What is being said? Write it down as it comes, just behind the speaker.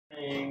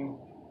morning,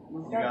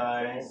 you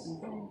guys.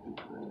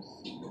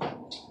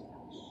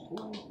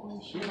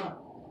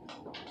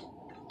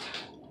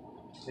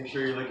 Make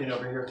sure you're looking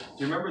over here.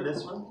 Do you remember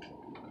this one?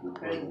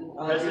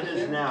 Present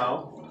is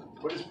now.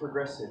 What is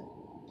progressive?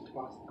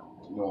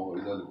 No,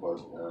 it's not the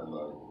past.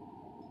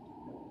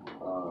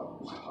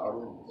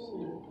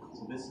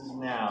 So this is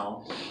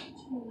now.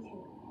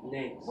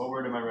 Next. What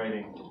word am I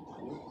writing?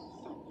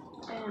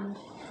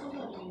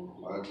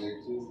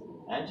 Adjective.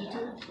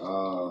 Adjective?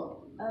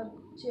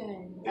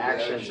 Action.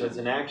 Action. So it's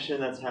an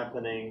action that's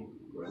happening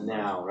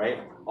now, right?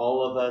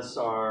 All of us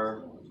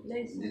are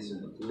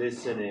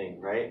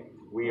listening, right?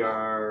 We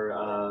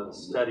are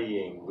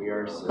studying.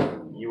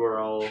 You are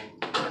all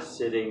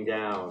sitting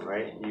down,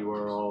 right? You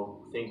are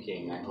all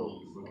thinking, I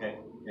hope. Okay.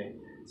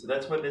 So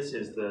that's what this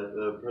is,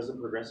 the present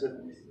progressive.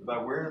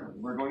 But we're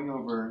going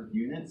over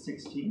unit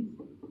 16.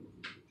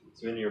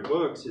 So in your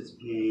books, it's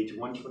page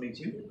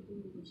 122.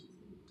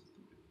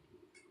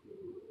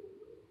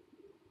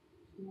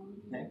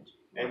 Okay.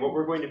 And what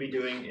we're going to be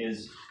doing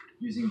is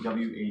using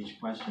WH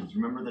questions.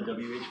 Remember the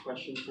WH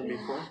questions from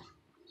before?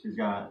 So we've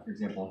got, for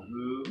example,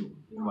 who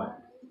and what?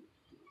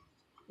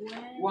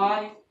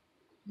 Why?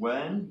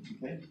 When?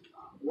 Okay.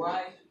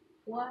 Why?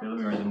 Okay, let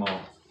me write them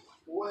all.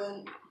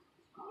 When?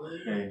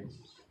 Okay.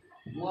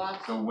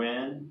 What? So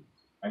when,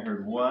 I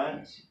heard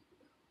what,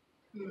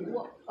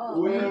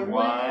 Where?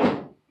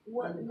 why.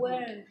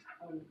 Where?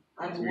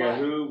 And So we got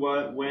who,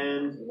 what,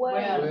 when,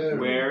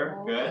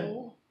 where,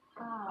 good.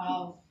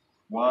 How?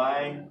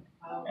 Why,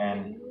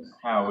 and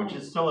how, which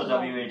is still a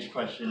WH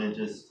question, it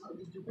just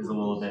is a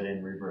little bit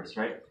in reverse,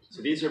 right?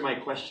 So these are my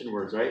question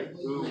words, right?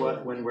 Who,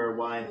 what, when, where,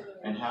 why,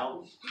 and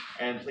how.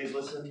 And please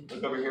listen,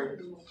 look over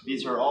here.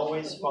 These are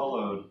always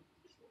followed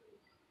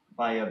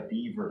by a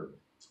be verb.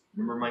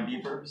 Remember my be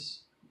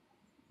verbs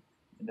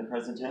in the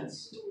present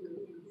tense?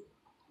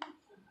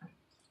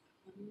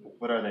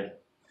 What are they?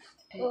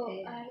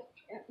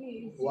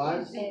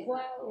 What?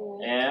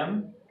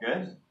 Am,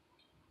 good.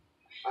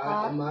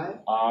 Am I?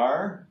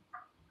 Are.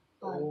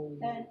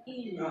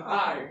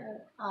 I.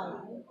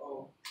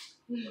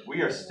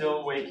 We are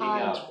still waking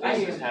up.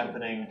 This is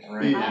happening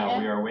right now.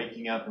 We are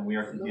waking up and we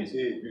are confused.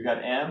 We've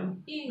got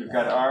am, we've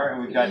got are,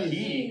 and we've got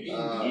he.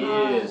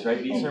 Is,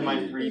 right? These are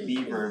my three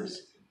be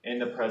verbs in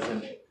the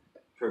present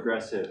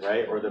progressive,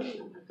 right? Or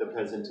the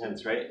present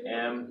tense, right?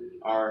 Am,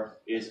 are,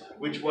 is.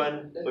 Which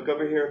one? Look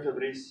over here,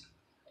 Fabrice.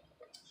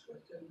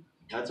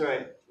 That's all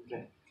right.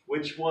 Okay.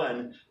 Which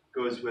one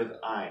goes with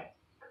I?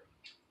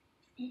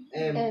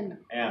 Am.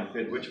 Am.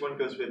 Good. Which one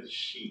goes with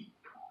she?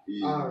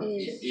 Are.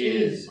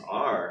 Is.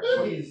 Are.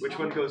 Which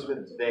one goes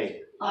with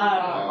they?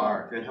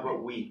 Are. Good. How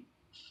about we?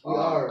 We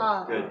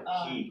are. Good.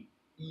 He.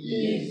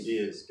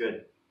 Is.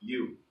 Good.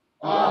 You.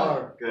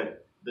 Are. Good.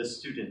 The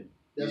student.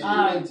 The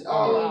students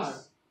are.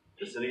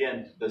 Listen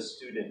again. The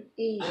student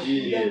Is.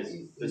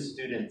 is. The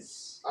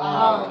students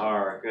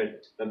Are.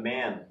 Good. The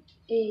man.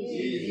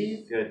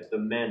 Is. Good. The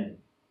men.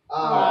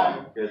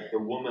 Are. Good. The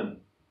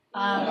woman.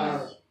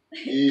 Are.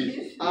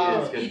 Is.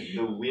 Good.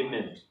 The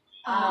women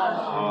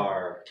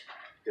are.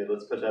 Good.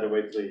 Let's put that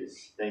away,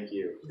 please. Thank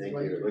you. Thank you.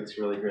 It looks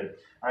really good.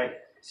 All right.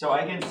 So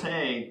I can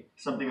say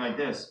something like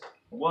this.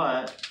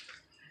 What?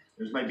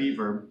 There's my be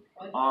verb.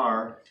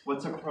 Are.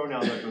 What's a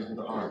pronoun that goes with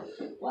are?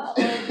 What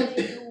are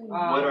they doing?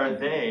 What are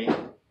they?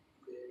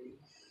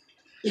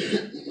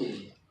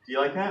 Do you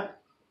like that?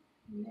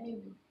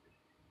 Maybe.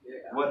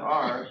 What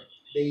are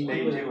they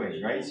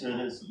doing? Right.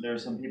 So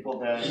there's some people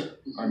that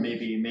are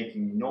maybe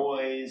making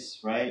noise.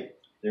 Right.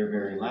 They're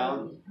very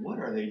loud. What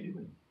are they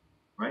doing?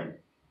 Right.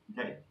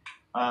 Okay.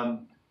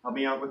 Help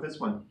me out with this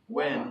one.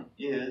 When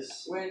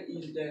is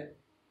Parents'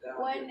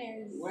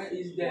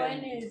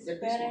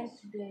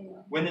 Day?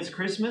 When is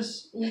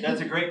Christmas? That's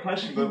a great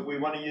question, but we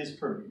want to use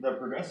the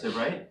progressive,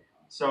 right?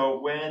 So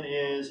when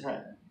is,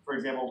 for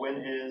example,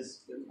 when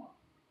is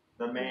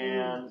the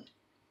man?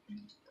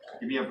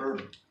 Give me a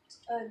verb.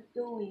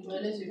 Doing.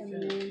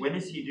 When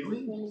is he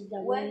doing?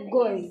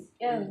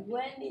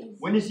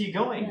 When is he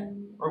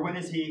going? Or when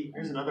is he?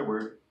 Here's another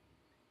word.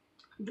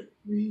 Do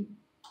we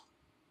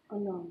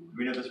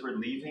know this word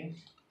leaving?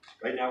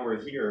 Right now we're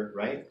here,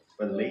 right?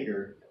 But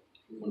later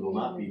we will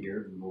not be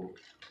here. We will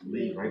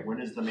leave, right? When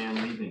is the man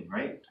leaving,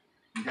 right?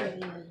 Okay.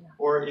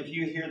 Or if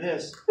you hear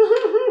this,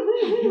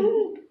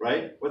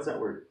 right? What's that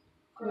word?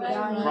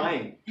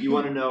 Crying. You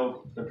want to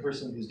know the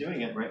person who's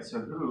doing it, right? So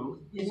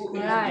who is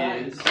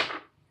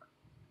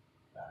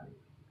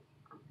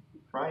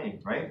crying,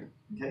 right?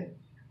 Okay.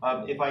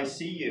 If I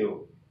see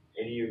you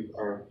and you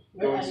are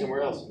going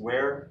somewhere else,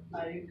 where?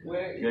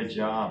 Good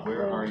job.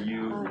 Where are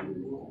you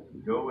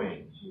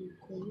going?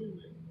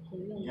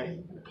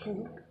 Okay.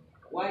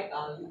 Why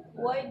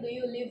do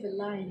you live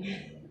alone?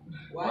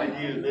 Why do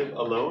you live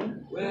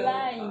alone?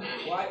 Line.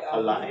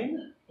 Alive?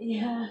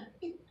 Yeah.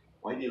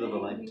 Why do you live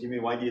alive? You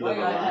mean why do you live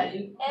alive?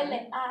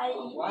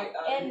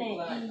 L-I-N-E.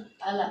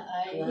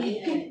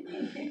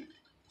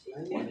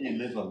 Why do you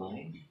live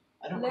alive?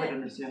 I don't quite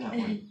understand that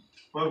one.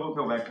 Well, we'll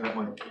go back to that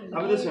one. How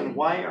about this one?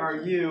 Why are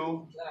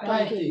you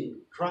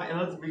Fighting.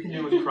 Crying. We can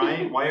do with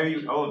crying. Why are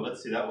you? Oh,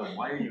 let's see that one.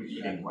 Why are you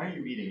eating? Why are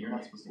you eating? You're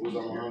not supposed to eat.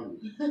 Because I'm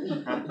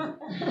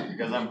hungry.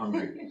 Because I'm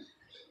hungry.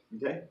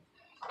 Okay.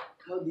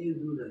 How do you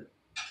do that?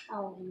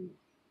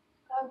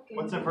 Okay.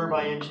 What's a verb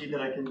ing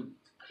that I can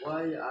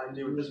Why are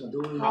do with this one?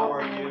 doing How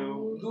are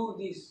you do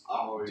this?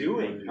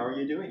 doing? How are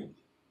you doing?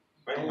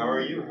 Right. How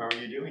are you? How are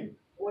you doing?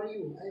 What are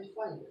you? I'm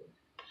fine.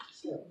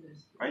 So,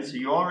 Right. So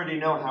you already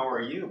know how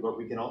are you, but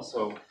we can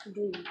also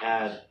Do.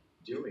 add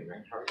doing.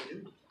 Right. How are you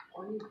doing?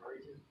 How are you? How are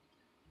you doing?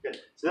 Good.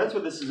 So that's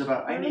what this is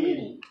about. I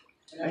need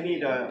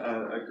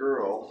a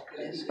girl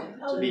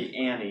to be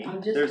Annie.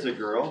 There's a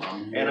girl.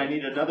 I'm And I here.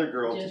 need another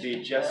girl to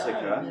be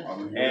Jessica.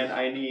 I'm here. And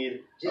I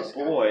need a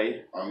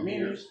boy I'm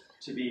here.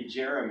 to be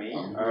Jeremy.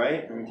 All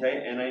right.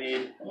 Okay. And I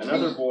need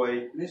another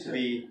boy to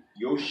be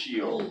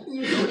Yoshio.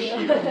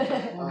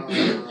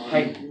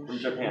 Hi, from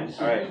Japan.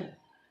 All right.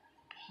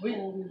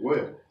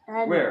 Where?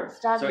 Where?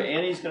 So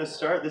Annie's gonna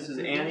start. This is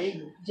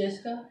Annie.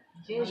 Jessica?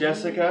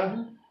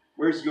 Jessica.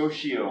 Where's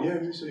Yoshio?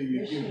 Yeah, you say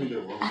you give me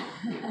the one.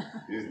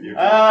 It's different.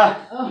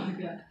 Ah. Oh my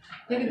god.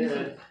 Take it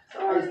this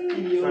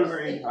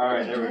Sorry. All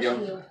right. There we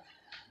go.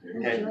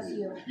 Okay.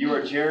 You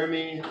are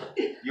Jeremy,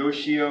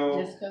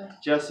 Yoshio, Jessica.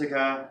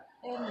 Jessica,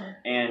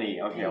 Annie.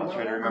 Okay, I'll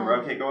try to remember.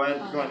 Okay, go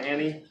ahead. Go on,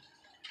 Annie.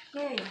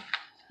 Hey,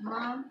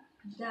 Mom,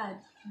 Dad,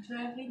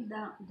 driving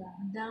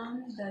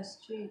down the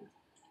street.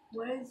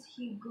 Where is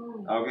he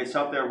going? Okay,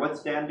 stop there.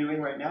 What's Dan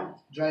doing right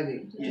now?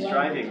 driving. He's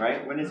driving,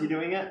 right? When is he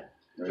doing it?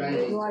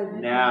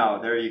 Driving. Now.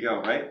 There you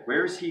go, right?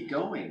 Where's he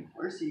going?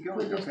 Where's he To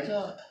going? the Okay.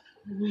 store.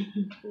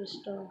 To the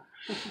store.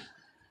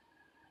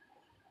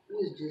 Who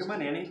is this? Come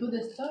on, Annie. To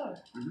the store.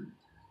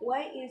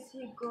 Why is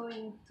he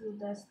going to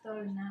the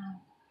store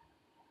now?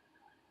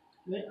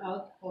 We're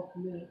out of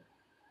milk.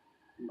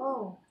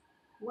 Oh,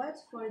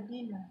 what's for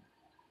dinner?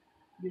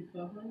 Your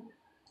favorite?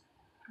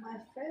 My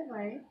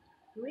favorite?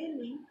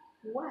 Really?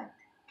 What?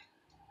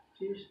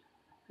 Fish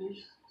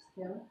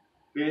still.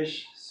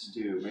 Fish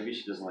stew. Maybe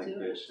she doesn't like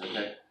fish.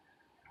 Okay.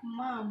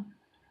 Mom,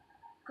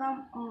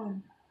 come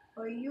on.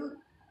 Are you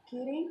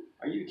kidding?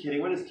 Are you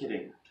kidding? What is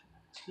kidding?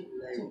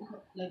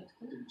 Like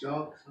the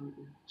job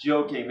something.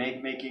 Joking.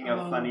 Making a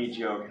funny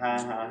joke. Ha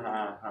ha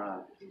ha ha.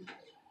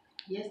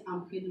 Yes,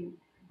 I'm kidding.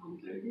 I'm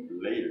kidding.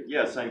 Later.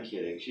 Yes, I'm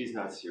kidding. She's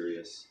not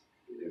serious.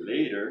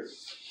 Later.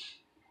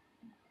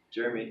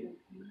 Jeremy.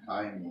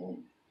 Hi,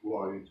 Mom. Who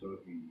are you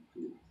talking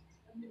to?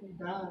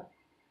 Dad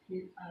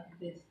is at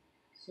this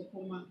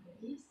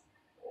supermarket.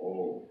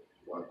 Oh,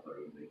 what are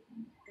you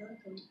making?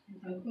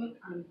 Yogurt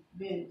and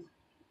beans.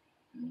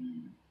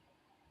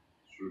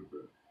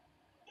 Super.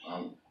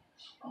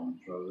 I'm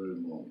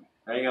traveling home.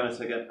 Hang on a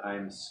second.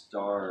 I'm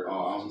starved.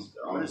 Oh,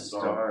 What is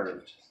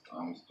starved?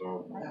 I'm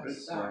starved. What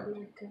is starved?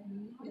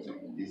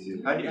 This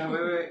is How do you,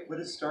 wait. What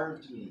does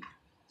starved mean?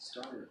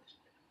 Starved.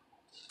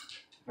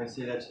 If I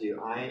say that to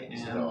you, I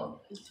am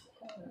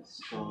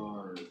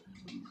starved.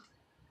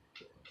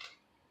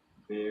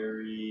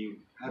 Very.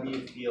 How do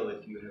you feel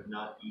if you have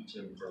not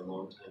eaten for a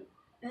long time?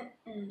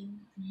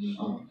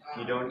 If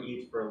you don't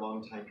eat for a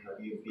long time, how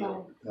do you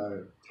feel?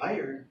 tired.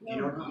 Tired? You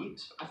don't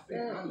eat?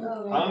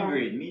 Oh,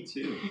 Hungry. Me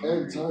too.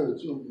 And tired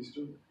too, this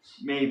too.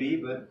 Maybe,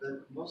 but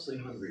mostly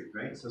hungry,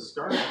 right? So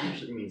starved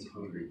usually means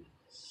hungry.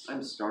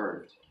 I'm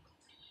starved.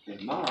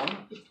 Okay,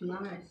 Mom. It's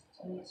nice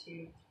to meet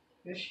you.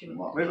 You're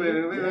sure.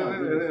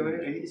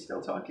 Wait. He's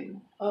still talking.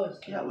 Oh,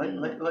 Yeah,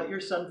 let your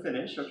son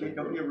finish. Okay,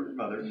 don't be a rude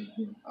mother.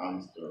 I'm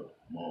starved.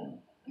 Mom,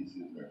 this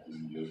is my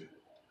friend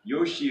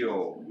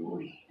Yoshio.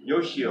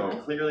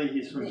 Yoshio. Clearly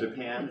he's from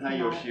Japan. Hi,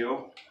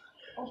 Yoshio.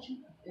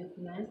 It's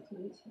nice to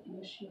meet you.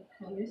 You're sure.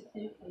 Can we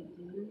stay for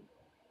dinner?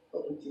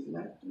 Oh, it is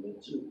nice to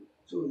meet you.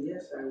 So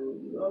yes, I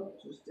would love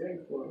to stay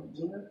for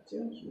dinner.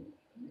 Thank you.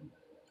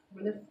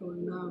 Wonderful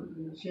now,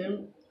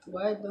 Jen.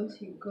 Why don't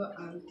you go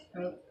and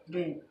help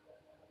Ben?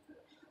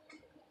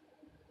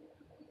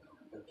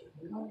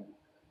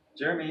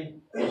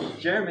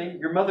 Jeremy,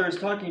 your mother is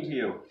talking to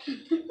you.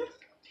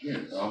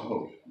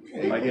 Oh.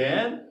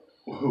 Again?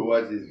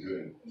 What is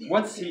doing?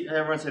 What's he?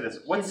 Everyone say this.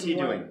 What's he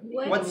doing?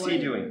 What's he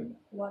doing?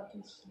 What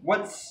is?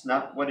 What's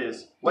not? What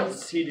is?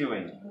 What's he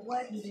doing?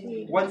 What's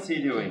he? What's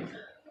he doing?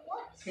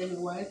 He's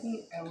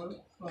waiting ever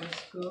for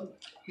school.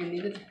 He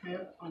needed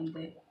help on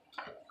the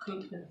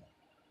Computer.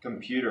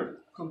 computer.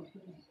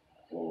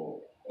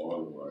 Oh,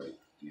 all right.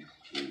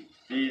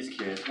 These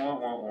kids. Wah,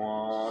 wah,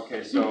 wah.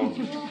 Okay, so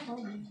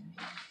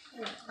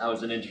that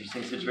was an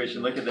interesting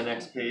situation. Look at the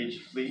next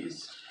page,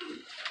 please.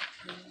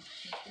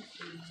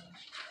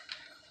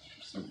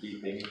 Some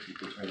beeping. If you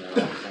could turn that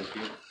off, thank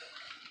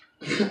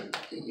you.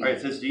 All right,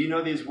 it says, do you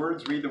know these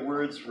words? Read the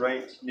words,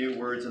 write new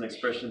words and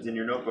expressions in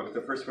your notebook.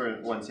 The first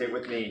one, say it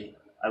with me.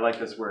 I like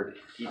this word,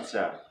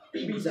 pizza.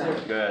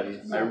 Pizza.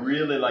 Good. I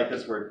really like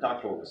this word,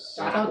 tacos.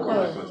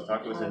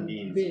 Tacos and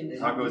beans.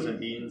 Tacos and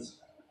beans.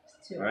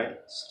 Stew. All right.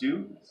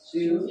 Stew.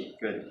 Stew.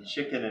 Good.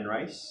 Chicken and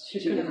rice.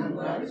 Chicken and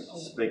rice.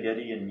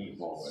 Spaghetti and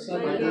meatballs.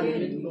 Spaghetti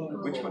and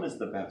meatballs. Which one is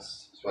the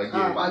best?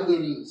 Spaghetti.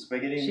 Spaghetti.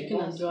 Spaghetti and Chicken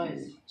meatballs? and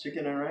rice.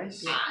 Chicken and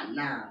rice?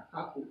 Nah.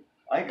 Taco.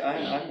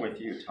 I'm with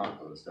you,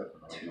 tacos,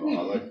 definitely. No,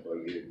 I like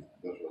spaghetti.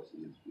 That's what she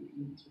is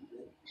speaking.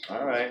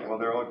 All right, well,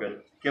 they're all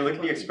good. Okay, look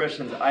at the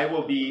expressions. I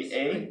will be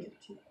A.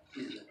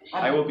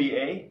 I will be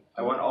A.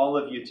 I want all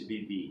of you to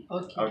be B.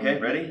 Okay. Okay,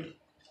 ready?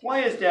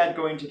 Why is Dad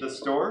going to the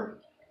store?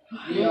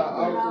 We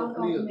are out of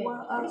milk.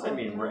 What does that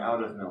mean? We're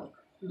out of milk.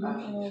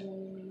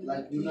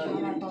 Like we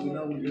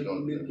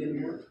don't milk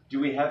anymore. Do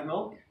we have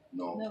milk?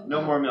 No.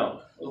 No more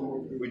milk.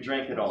 Oh, We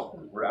drank it all.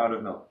 We're out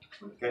of milk.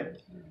 Okay?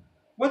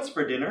 What's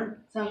for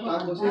dinner?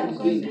 tacos and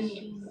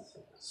beans.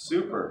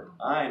 Super.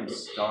 I'm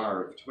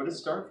starved. What is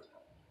starved?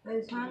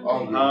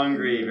 Hungry.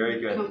 Hungry. Very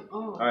good. Come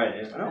on. All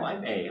right. No,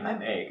 I'm A.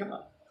 I'm A. Come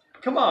on.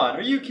 Come on.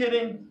 Are you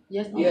kidding?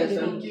 Yes, Yes,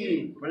 I'm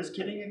kidding. What is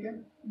kidding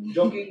again?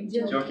 Joking.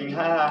 Joking.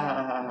 Ha ha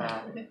ha ha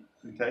ha.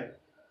 Okay.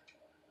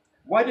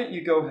 Why don't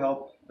you go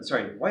help?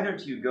 Sorry. Why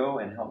don't you go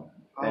and help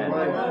Ben?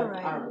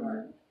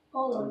 Alright.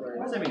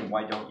 What does that mean?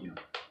 Why don't you?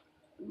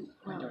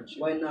 Why don't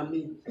you? Why not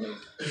me?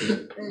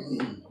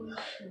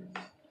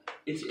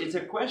 It's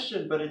a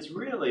question, but it's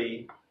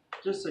really,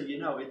 just so you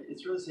know,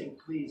 it's really saying,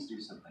 please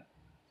do something.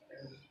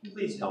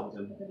 Please help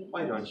him.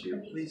 Why don't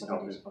you? Please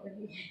help him.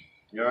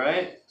 You all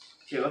right?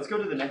 Okay, let's go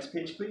to the next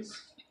page,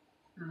 please.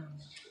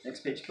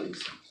 Next page,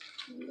 please.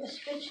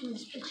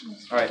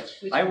 All right.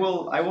 I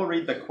will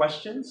read the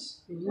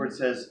questions where it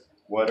says,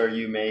 "What are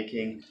you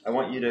making?" I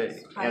want you to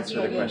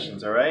answer the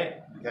questions. All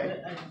right?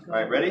 Okay. All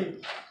right. Ready?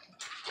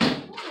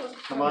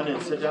 Come on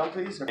and sit down,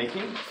 please.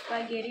 Making?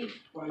 Spaghetti.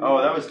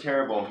 Oh, that was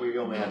terrible. We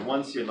only had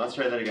one student. Let's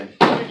try that again.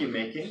 What are you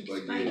making?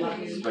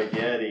 Spaghetti.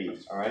 Spaghetti.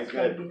 All right,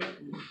 good.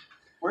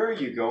 Where are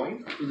you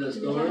going? To the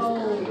store.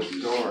 To the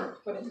store.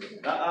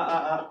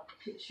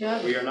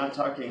 We are not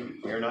talking.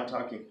 We are not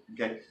talking.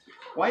 Okay.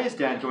 Why is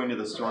Dad going to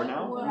the store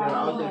now? We are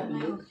out of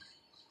milk.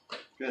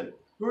 Good.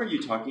 Who are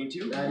you talking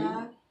to?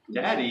 Daddy.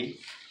 Daddy.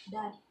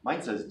 Dad.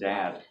 Mine says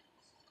Dad.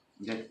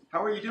 Okay.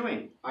 How are you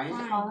doing? Fine.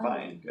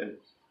 Fine. Good.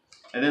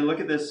 And then look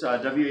at this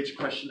WH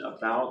question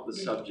about the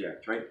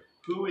subject, right?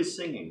 Who is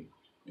singing?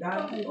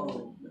 Daddy.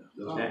 Oh.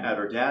 Dad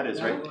or Dad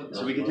is, right?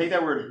 So we can take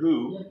that word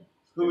who.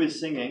 Who is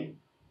singing?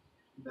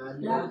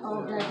 Daddy.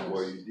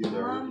 Boy, you did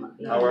that. Mom.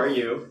 How are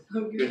you?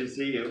 Good to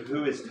see you.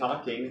 Who is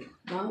talking?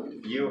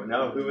 You.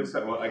 No, who is,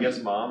 well, I guess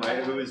Mom,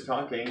 right? Who is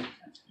talking?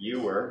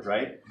 You were,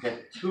 right? Okay.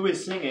 Who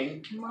is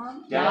singing?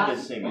 Mom. Dad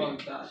is singing. Oh,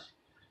 God.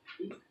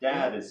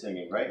 Dad is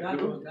singing, right?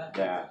 Who?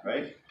 Dad,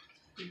 right?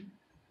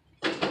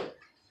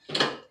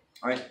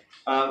 All right.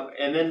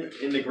 And then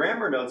in the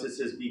grammar notes, it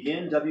says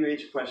begin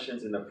WH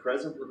questions in the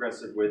present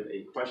progressive with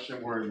a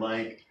question word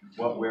like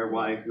what, where,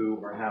 why, who,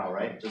 or how,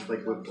 right? Just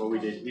like what we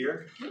did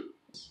here.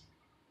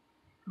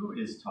 Who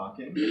is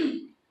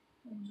talking?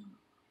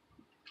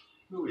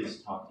 Who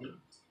is talking?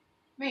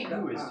 Me.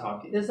 Who is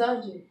talking? The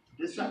subject.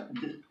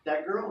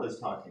 That girl is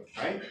talking,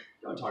 right?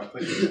 Don't talk,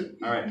 please.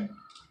 All right.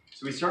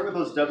 So we start with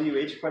those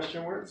WH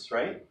question words,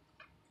 right?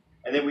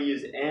 And then we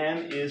use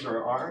am, is,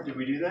 or are. Did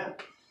we do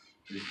that?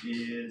 Is,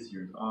 here's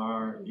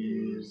are,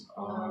 is,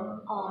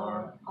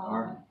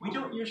 are. We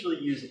don't usually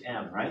use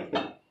am, right?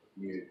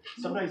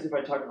 Sometimes if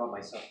I talk about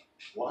myself,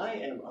 why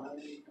am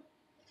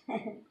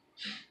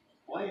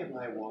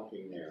I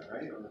walking there,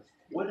 right? Or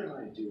what am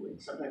I doing?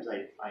 Sometimes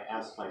I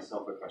ask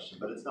myself a question,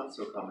 but it's not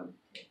so common.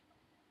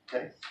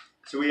 Okay?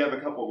 So we have a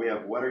couple. We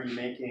have what are you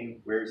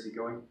making? Where is he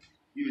going?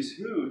 Use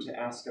who to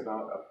ask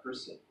about a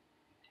person,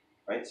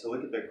 right? So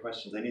look at the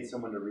questions. I need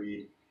someone to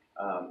read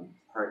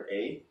part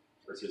A,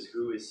 where it says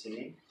who is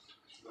singing.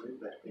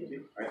 Thank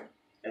you. All right.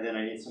 And then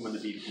I need someone to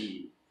be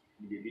B.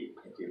 Can you be B?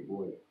 Thank you.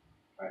 Boy.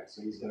 All right.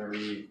 So he's going to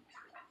read.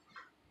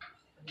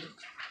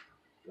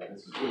 Yeah,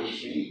 this is who is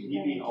singing.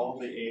 You be all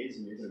the A's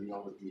and you're going to be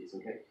all the B's.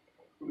 Okay.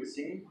 Who is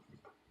singing?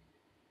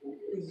 Who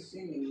is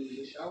singing in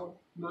the shower?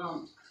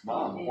 Mom.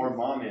 Mom. Or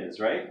mom is,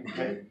 right?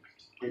 Okay.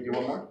 Okay. Do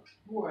one more.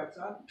 Who are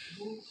talking?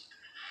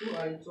 Who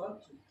are you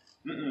talking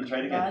to? Try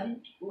it again. Daddy.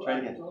 Who Try are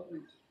it you again. talking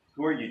to?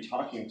 Who are you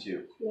talking to?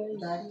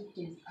 Daddy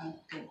is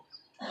uncle.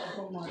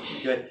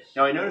 Good.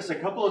 Now I notice a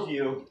couple of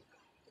you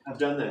have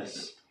done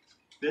this.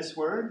 This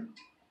word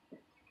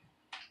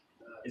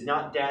is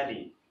not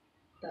daddy.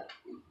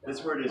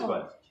 This word is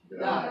what?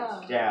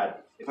 Dad. Dad.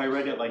 If I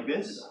read it like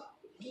this,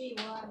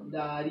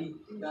 Daddy.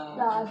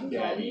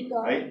 daddy,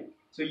 right?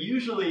 So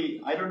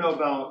usually, I don't know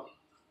about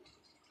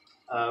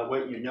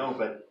what you know,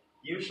 but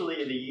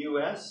usually in the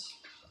U.S.,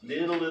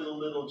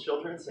 little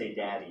children say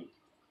daddy,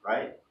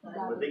 right?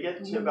 When they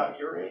get to about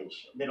your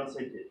age, they don't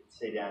say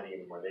daddy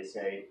anymore. They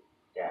say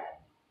dad.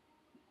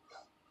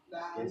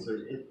 Okay, so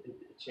it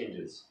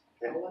changes.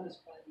 Okay?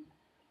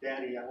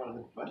 Daddy, I want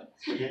to what?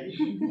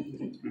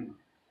 Spaghetti?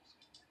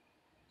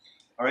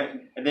 All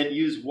right, and then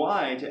use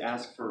why to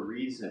ask for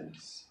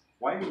reasons.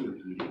 Why are you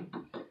eating?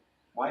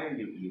 Why are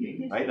you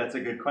eating? Right, that's a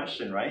good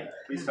question, right?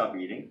 Please stop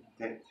eating.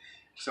 Okay,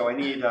 so I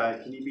need.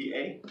 Can you be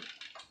A?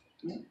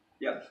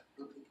 Yep.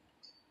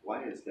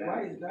 Why is that?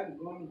 Why is that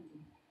going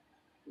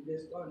to the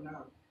store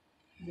now?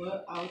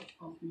 We're out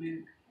of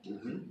milk.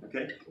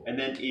 Okay, and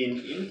then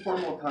in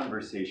informal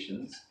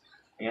conversations,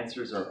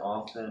 answers are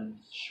often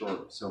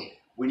short. So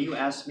when you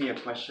ask me a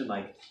question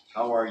like,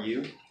 how are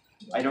you?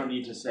 I don't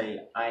need to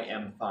say I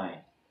am fine.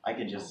 I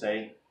can just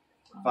say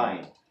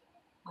fine.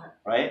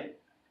 Right?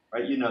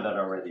 Right? You know that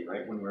already,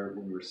 right? When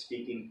we're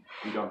speaking,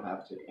 we don't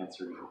have to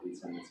answer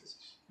these sentences.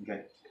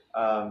 Okay.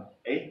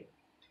 A?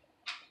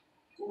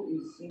 Who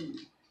is singing?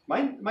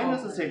 Mine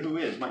doesn't say who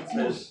is. Mine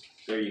says,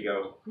 there you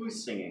go.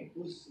 Who's singing?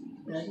 Who's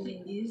singing?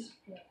 Daddy is.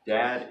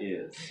 Dad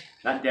is.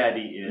 Not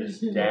daddy is.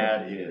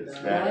 Dad is.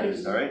 Dad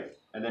is. All right.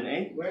 And then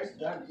A? Where's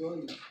that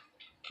going?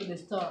 To the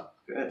store.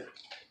 Good.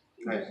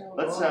 All right.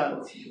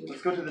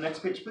 Let's go to the next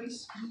page,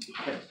 please.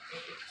 Okay.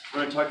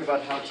 We're going to talk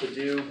about how to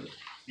do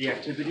the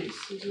activities.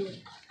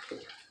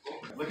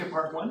 Look at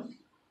part 1.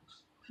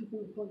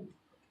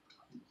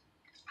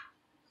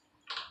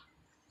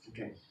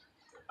 Okay.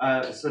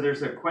 So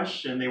there's a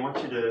question. They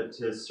want you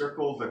to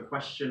circle the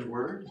question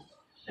word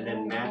and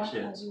then match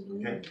it.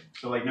 Okay.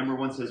 So like number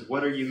 1 says,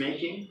 "What are you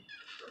making?"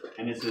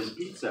 And it says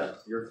pizza,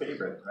 your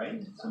favorite,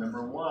 right? So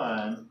number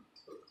 1.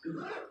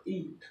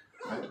 Eat.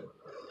 Right?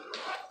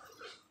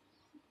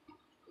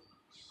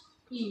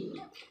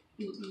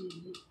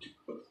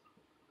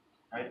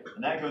 Right?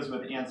 And that goes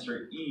with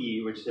answer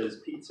E, which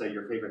says pizza,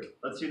 your favorite.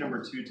 Let's do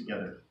number 2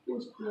 together.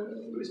 Who's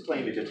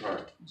playing the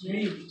guitar?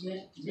 Jenny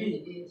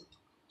is.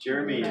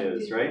 Jeremy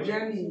is, right?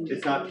 Jenny.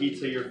 It's not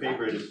pizza, your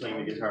favorite, is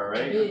playing the guitar,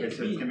 right? Okay,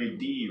 so it's going to be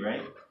D,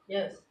 right?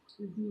 Yes.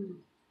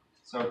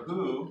 So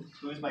who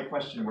is my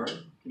question word?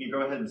 Can you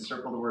go ahead and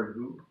circle the word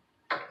who?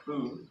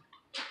 Who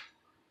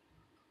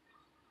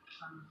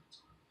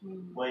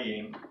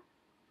playing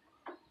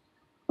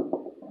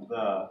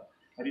the,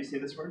 how do you say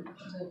this word?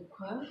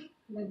 Guitar.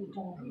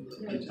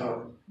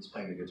 Who's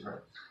playing the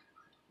guitar?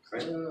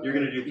 Right? You're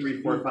going to do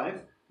 3, 4,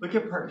 5. Look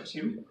at part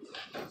 2.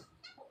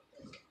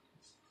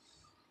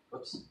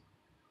 Whoops.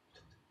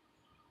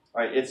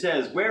 All right, it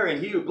says,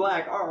 wearing hue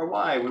black, R,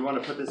 Y. We want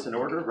to put this in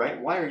order,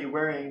 right? Why are you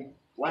wearing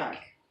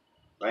black?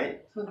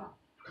 Right?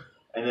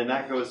 And then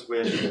that goes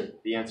with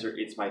the answer,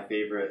 it's my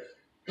favorite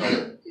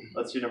color.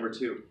 Let's do number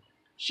 2.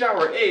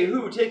 Shower, A,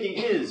 who taking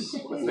is?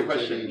 What's the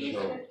question?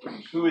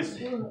 Who is?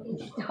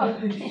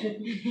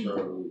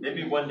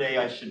 Maybe one day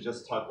I should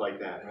just talk like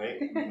that,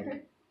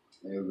 right?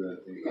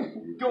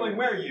 Going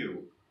where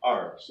you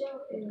are.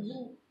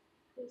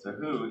 So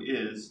who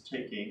is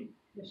taking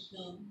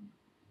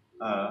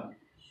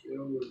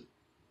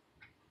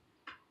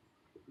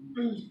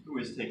who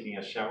is taking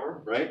a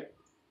shower, right?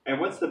 And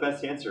what's the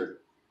best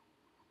answer?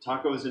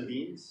 Tacos and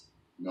beans?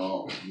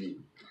 No, me.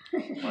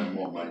 My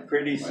mom,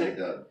 Pretty my sick.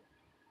 dad.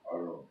 I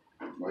don't know.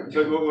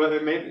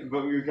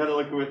 But we gotta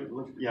look with,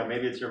 yeah,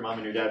 maybe it's your mom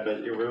and your dad,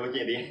 but we're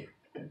looking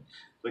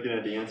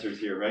at the answers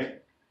here,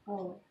 right?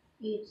 Oh,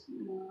 it's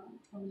not.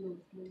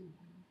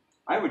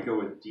 I would go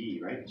with D,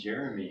 right?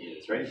 Jeremy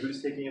is, right?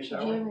 Who's taking a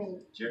shower?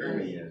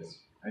 Jeremy is.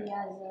 Right? He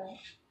has a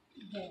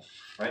head.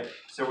 Right?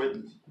 So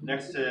with,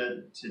 next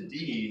to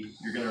D,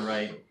 you're going to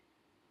write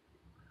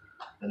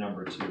the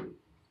number 2.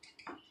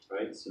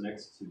 Right? So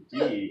next to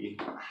D,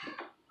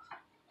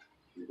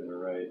 you're going to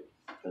write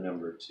the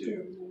number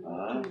 2.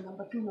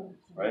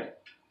 Right?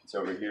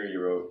 So over here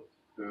you wrote,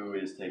 who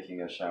is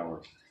taking a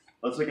shower?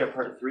 Let's look at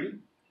part 3.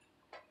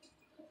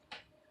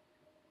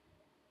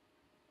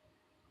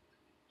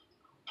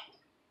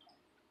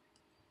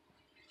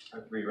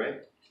 Part 3,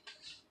 right?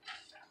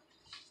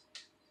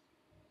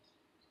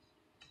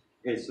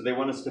 Okay, so they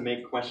want us to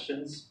make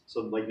questions.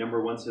 So like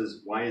number 1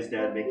 says, why is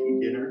Dad making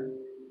dinner?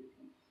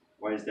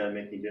 Why is Dad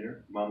making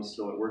dinner? Mom's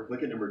still at work.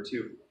 Look at number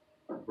 2.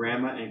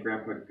 Grandma and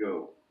Grandpa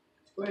go.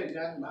 Where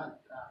Grandma?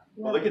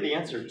 Well, look at the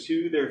answer.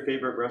 To their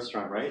favorite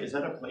restaurant, right? Is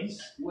that a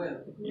place?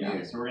 Where?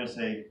 Yeah, so we're going to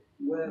say,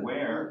 Where?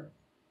 Where?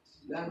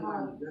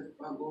 Grandma,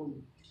 Grandpa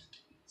going.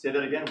 Say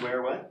that again.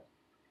 Where what?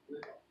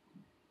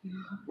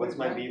 What's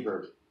my be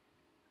verb?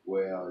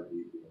 Where are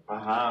they going?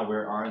 Aha,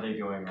 where are they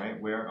going, right?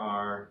 Where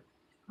are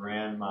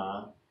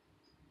Grandma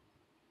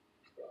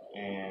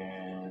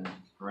and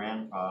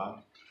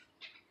Grandpa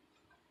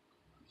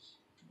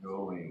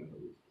going?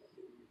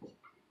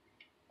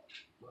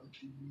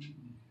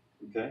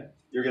 Okay,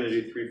 you're going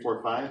to do 3,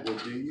 4, 5. Well,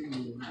 do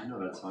you? I know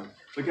that song.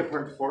 Look at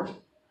part 4.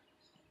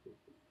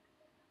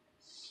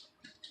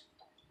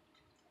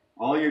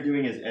 All you're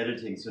doing is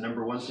editing. So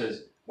number 1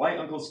 says, why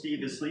Uncle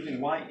Steve is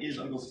sleeping. Why is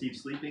Uncle Steve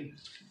sleeping?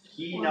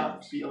 He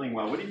not feeling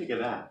well. What do you think of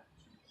that?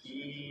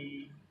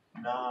 He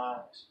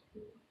not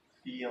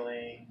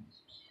feeling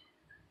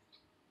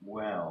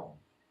well.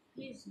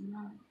 He's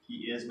not.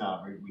 He is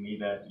not. We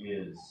need that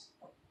is.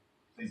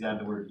 Please add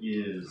the word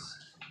is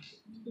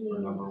for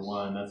number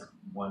 1. That's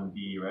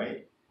 1B,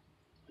 right?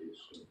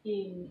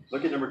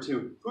 Look at number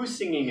 2. Who's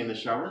singing in the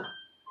shower?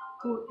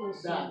 Who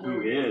is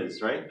Who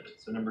is, right?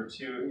 So number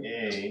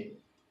 2A,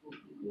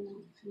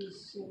 who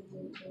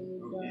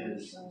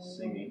is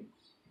singing?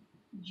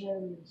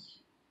 Jeremy.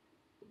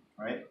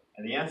 Right?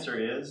 And the answer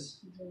is,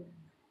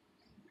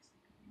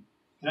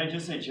 can I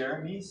just say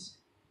Jeremy's?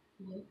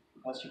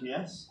 Apostrophe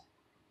S?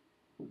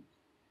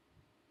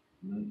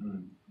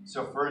 Mm-mm.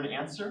 So for an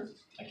answer,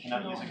 I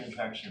cannot use a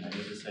contraction. I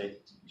need to say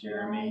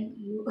Jeremy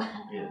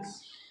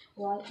is.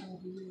 What are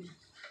you?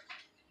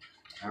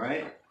 All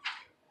right?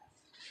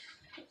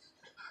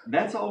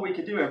 That's all we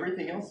could do.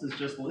 Everything else is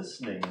just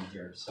listening in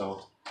here.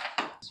 So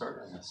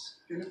start on this.